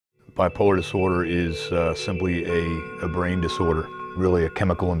Bipolar disorder is simply a brain disorder, really a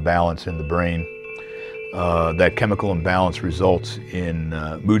chemical imbalance in the brain. That chemical imbalance results in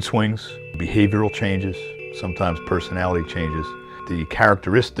mood swings, behavioral changes, sometimes personality changes. The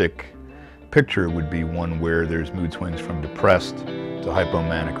characteristic picture would be one where there's mood swings from depressed to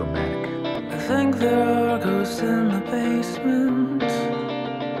hypomanic or manic. I think there are ghosts in the basement,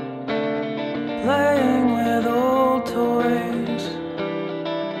 playing with old toys.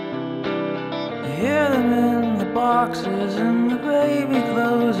 You hear them in the boxes and the baby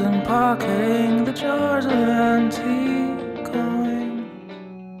clothes, and pocketing the jars of antique coins.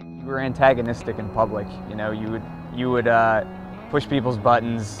 You were antagonistic in public. You know, you would push people's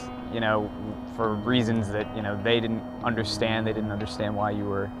buttons, you know, for reasons that, you know, they didn't understand. They didn't understand why you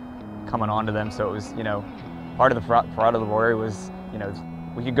were coming on to them. So it was, you know, part of the fraud of the lawyer was, you know,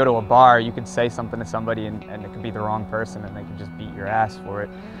 we could go to a bar, you could say something to somebody and it could be the wrong person and they could just beat your ass for it.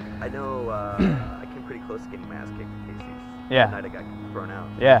 I know I came pretty close to getting my ass kicked at Casey's. Yeah. The night I got thrown out.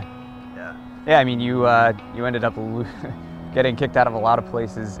 Yeah. Yeah. Yeah, I mean, you ended up getting kicked out of a lot of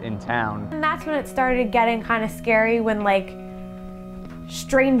places in town. And that's when it started getting kind of scary, when like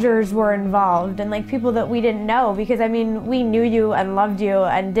strangers were involved and like people that we didn't know, because I mean, we knew you and loved you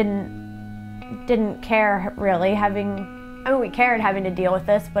and didn't care really we cared having to deal with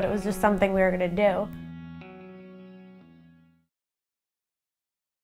this, but it was just something we were gonna do.